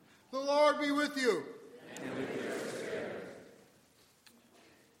Lord be with you. And with your spirit.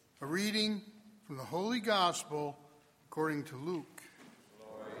 A reading from the Holy Gospel according to Luke.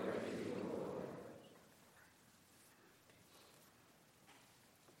 Glory to you, Lord.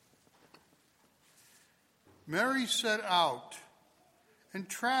 Mary set out and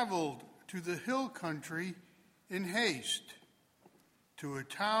traveled to the hill country in haste to a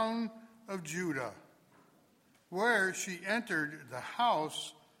town of Judah, where she entered the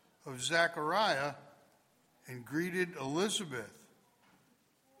house of Zechariah and greeted Elizabeth.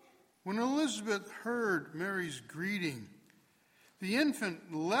 When Elizabeth heard Mary's greeting, the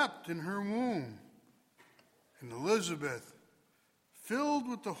infant leapt in her womb, and Elizabeth, filled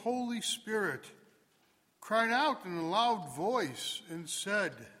with the Holy Spirit, cried out in a loud voice and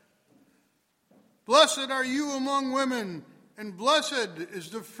said, "Blessed are you among women, and blessed is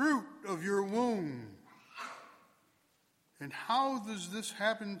the fruit of your womb. And how does this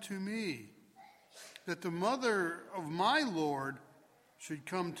happen to me, that the mother of my Lord should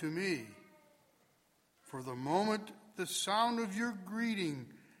come to me? For the moment the sound of your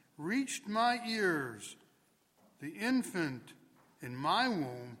greeting reached my ears, the infant in my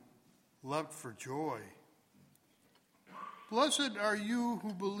womb leapt for joy. Blessed are you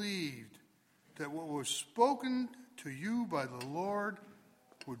who believed that what was spoken to you by the Lord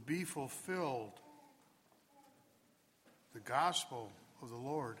would be fulfilled." The Gospel of the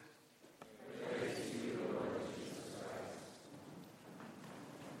Lord. Praise to you, Lord Jesus Christ.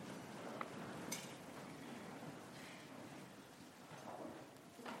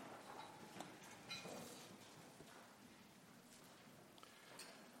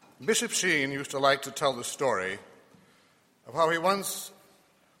 Bishop Sheen used to like to tell the story of how he once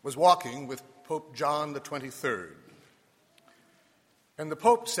was walking with Pope John the 23rd. And the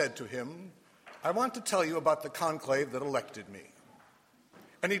Pope said to him, "I want to tell you about the conclave that elected me."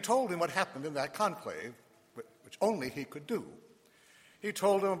 And he told him what happened in that conclave, which only he could do. He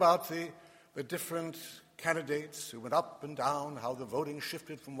told him about the different candidates who went up and down, how the voting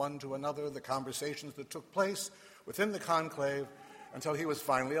shifted from one to another, the conversations that took place within the conclave until he was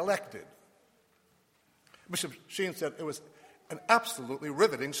finally elected. Bishop Sheen said it was an absolutely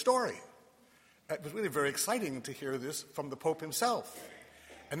riveting story. It was really very exciting to hear this from the Pope himself.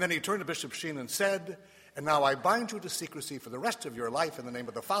 And then he turned to Bishop Sheen and said, "And now I bind you to secrecy for the rest of your life in the name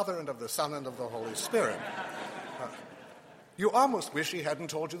of the Father and of the Son and of the Holy Spirit." You almost wish he hadn't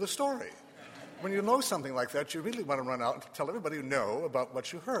told you the story. When you know something like that, you really want to run out and tell everybody you know about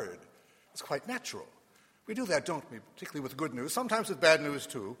what you heard. It's quite natural. We do that, don't we? Particularly with good news, sometimes with bad news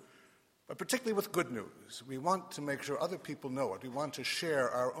too, but particularly with good news. We want to make sure other people know it. We want to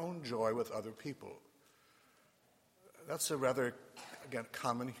share our own joy with other people. That's a rather, again,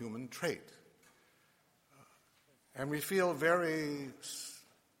 common human trait. And we feel very,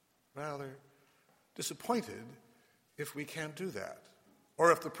 rather disappointed if we can't do that,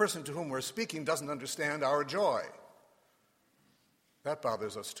 or if the person to whom we're speaking doesn't understand our joy. That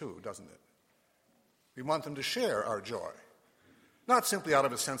bothers us too, doesn't it? We want them to share our joy, not simply out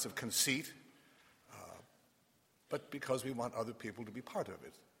of a sense of conceit, but because we want other people to be part of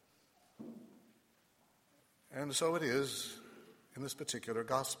it. And so it is in this particular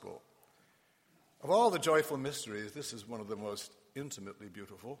gospel. Of all the joyful mysteries, this is one of the most intimately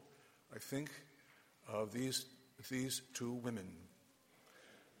beautiful, I think, of these two women.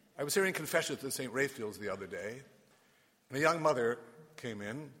 I was hearing confessions at St. Raphael's the other day, and a young mother came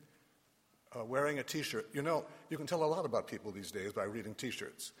in wearing a T-shirt. You know, you can tell a lot about people these days by reading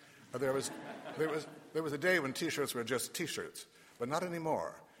T-shirts. There was a day when T-shirts were just T-shirts, but not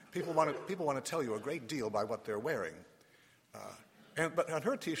anymore. People want to tell you a great deal by what they're wearing. But on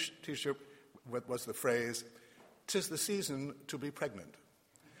her T-shirt was the phrase, "'Tis the season to be pregnant."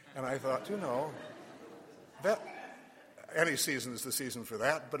 And I thought, that any season is the season for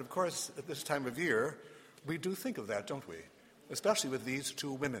that. But of course, at this time of year, we do think of that, don't we? Especially with these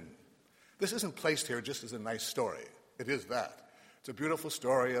two women. This isn't placed here just as a nice story. It is that. It's a beautiful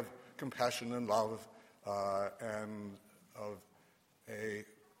story of compassion and love and of a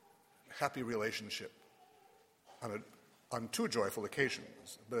happy relationship on two joyful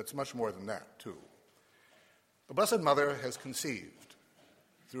occasions. But it's much more than that, too. The Blessed Mother has conceived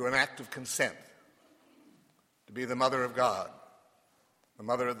through an act of consent to be the Mother of God, the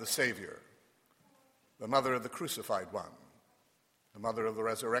Mother of the Savior, the Mother of the Crucified One, the Mother of the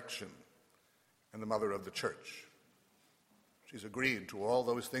Resurrection, and the Mother of the Church. She's agreed to all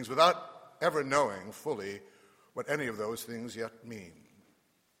those things without ever knowing fully what any of those things yet mean.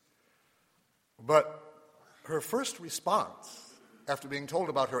 But her first response, after being told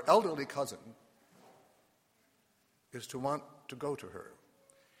about her elderly cousin, is to want to go to her.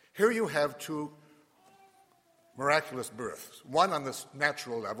 Here you have two miraculous births, one on this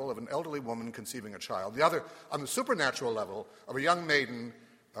natural level of an elderly woman conceiving a child, the other on the supernatural level of a young maiden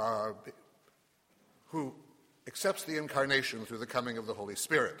who accepts the incarnation through the coming of the Holy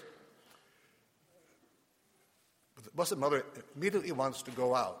Spirit. But the Blessed Mother immediately wants to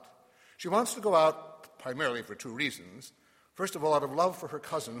go out. She wants to go out primarily for two reasons. First of all, out of love for her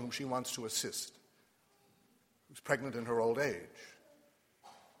cousin whom she wants to assist, who's pregnant in her old age.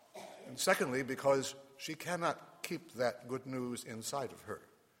 And secondly, because she cannot keep that good news inside of her.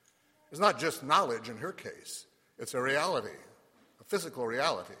 It's not just knowledge in her case. It's a reality, a physical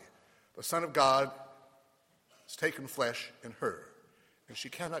reality. The Son of God has taken flesh in her, and she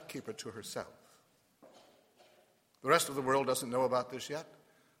cannot keep it to herself. The rest of the world doesn't know about this yet.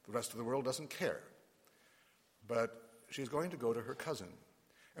 The rest of the world doesn't care. But she's going to go to her cousin.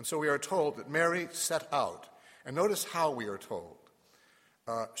 And so we are told that Mary set out. And notice how we are told.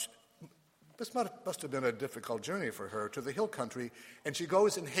 This must have been a difficult journey for her to the hill country, and she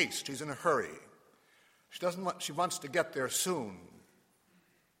goes in haste. She's in a hurry. She wants to get there soon.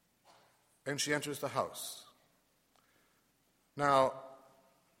 And she enters the house. Now,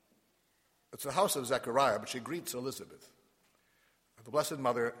 it's the house of Zechariah, but she greets Elizabeth. The Blessed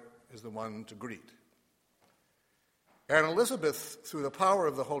Mother is the one to greet. And Elizabeth, through the power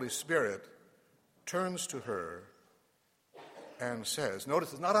of the Holy Spirit, turns to her and says,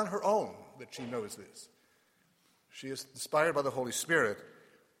 notice it's not on her own that she knows this. She is inspired by the Holy Spirit.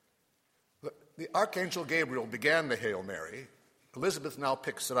 The Archangel Gabriel began the Hail Mary. Elizabeth now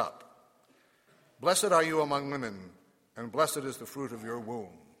picks it up. Blessed are you among women, and blessed is the fruit of your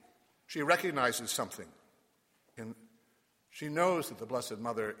womb. She recognizes something. She knows that the Blessed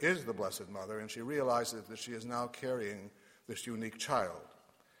Mother is the Blessed Mother, and she realizes that she is now carrying this unique child.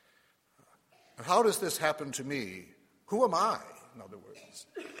 And how does this happen to me? Who am I, in other words,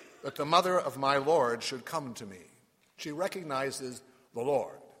 that the mother of my Lord should come to me? She recognizes the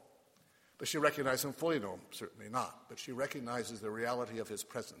Lord. Does she recognize him fully? No, certainly not. But she recognizes the reality of his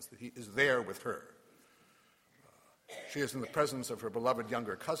presence, that he is there with her. She is in the presence of her beloved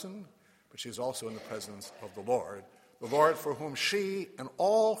younger cousin, but she is also in the presence of the Lord for whom she and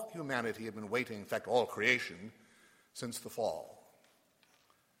all humanity have been waiting, in fact, all creation, since the fall.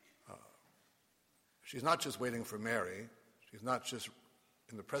 She's not just waiting for Mary. She's not just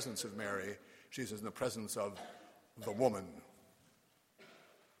in the presence of Mary. She's in the presence of the woman.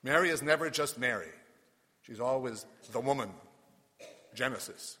 Mary is never just Mary. She's always the woman.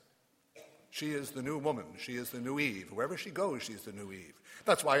 Genesis. She is the new woman. She is the new Eve. Wherever she goes, she's the new Eve.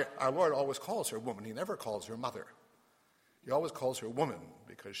 That's why our Lord always calls her woman. He never calls her mother. He always calls her woman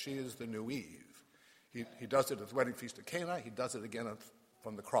because she is the new Eve. He does it at the wedding feast of Cana. He does it again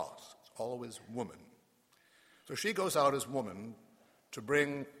from the cross. It's always woman. So she goes out as woman to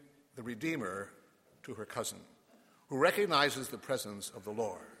bring the Redeemer to her cousin, who recognizes the presence of the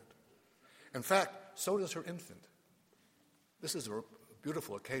Lord. In fact, so does her infant. This is a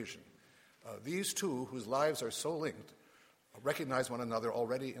beautiful occasion. These two, whose lives are so linked, recognize one another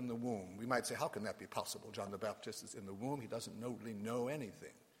already in the womb. We might say, how can that be possible? John the Baptist is in the womb. He doesn't really know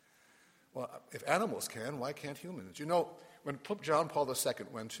anything. Well, if animals can, why can't humans? You know, when Pope John Paul II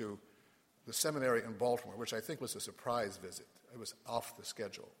went to the seminary in Baltimore, which I think was a surprise visit, it was off the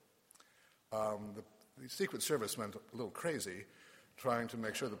schedule, the Secret Service went a little crazy trying to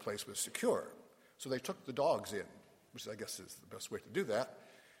make sure the place was secure. So they took the dogs in, which I guess is the best way to do that.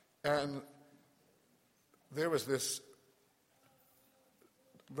 And there was this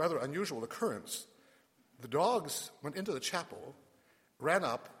rather unusual occurrence. The dogs went into the chapel, ran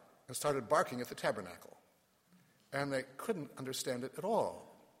up, and started barking at the tabernacle. And they couldn't understand it at all.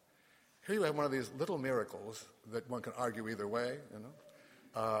 Here you have one of these little miracles that one can argue either way,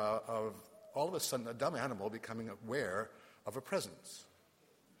 of all of a sudden a dumb animal becoming aware of a presence.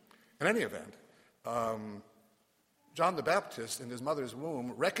 In any event, John the Baptist in his mother's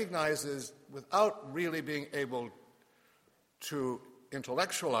womb recognizes, without really being able to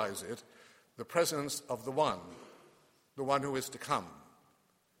intellectualize it, the presence of the one who is to come.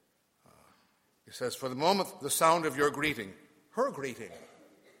 He says, for the moment, the sound of your greeting, her greeting.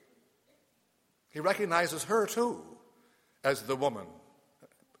 He recognizes her, too, as the woman.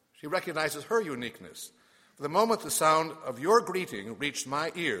 She recognizes her uniqueness. For the moment the sound of your greeting reached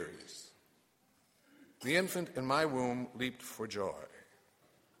my ears, the infant in my womb leaped for joy.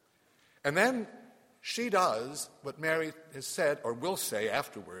 And then she does what Mary has said, or will say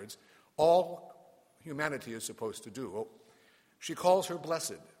afterwards, all humanity is supposed to do. She calls her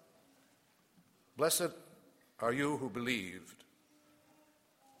blessed. Blessed are you who believed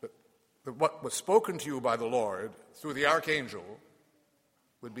that what was spoken to you by the Lord through the archangel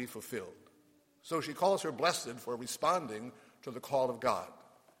would be fulfilled. So she calls her blessed for responding to the call of God.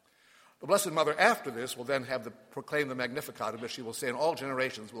 The Blessed Mother after this will then proclaim the Magnificat, in which she will say, "And all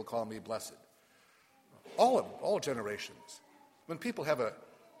generations will call me blessed." All generations. When people have a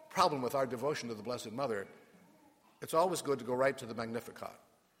problem with our devotion to the Blessed Mother, it's always good to go right to the Magnificat.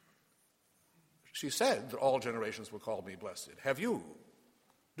 She said that all generations will call me blessed. Have you?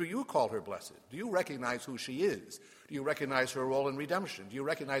 Do you call her blessed? Do you recognize who she is? Do you recognize her role in redemption? Do you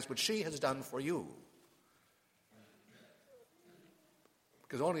recognize what she has done for you?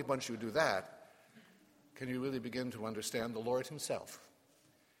 Because only once you do that can you really begin to understand the Lord himself.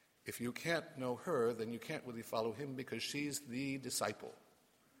 If you can't know her, then you can't really follow him, because she's the disciple.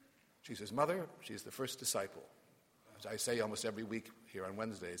 She's his mother. She's the first disciple. As I say almost every week here on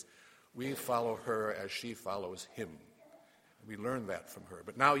Wednesdays, we follow her as she follows him. We learn that from her.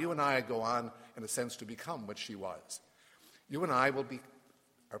 But now you and I go on, in a sense, to become what she was. You and I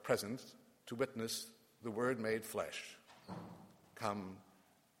are present to witness the Word made flesh come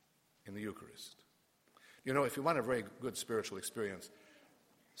in the Eucharist. You know, if you want a very good spiritual experience,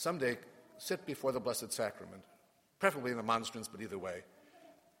 someday sit before the Blessed Sacrament, preferably in a monstrance, but either way,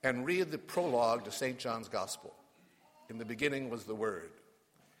 and read the prologue to St. John's Gospel. In the beginning was the Word.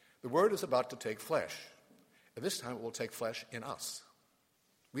 The Word is about to take flesh. And this time it will take flesh in us.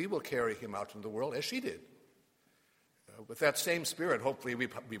 We will carry him out into the world as she did. With that same spirit, hopefully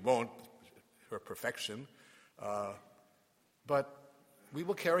we won't, her perfection, but we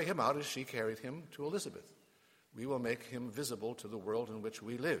will carry him out as she carried him to Elizabeth. We will make him visible to the world in which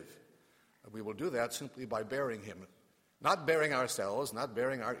we live. We will do that simply by bearing him. Not bearing ourselves, not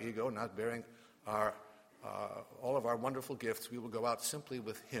bearing our ego, not bearing all of our wonderful gifts. We will go out simply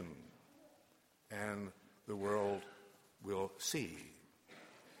with him. And the world will see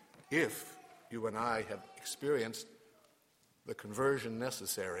if you and I have experienced the conversion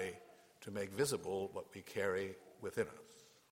necessary to make visible what we carry within us.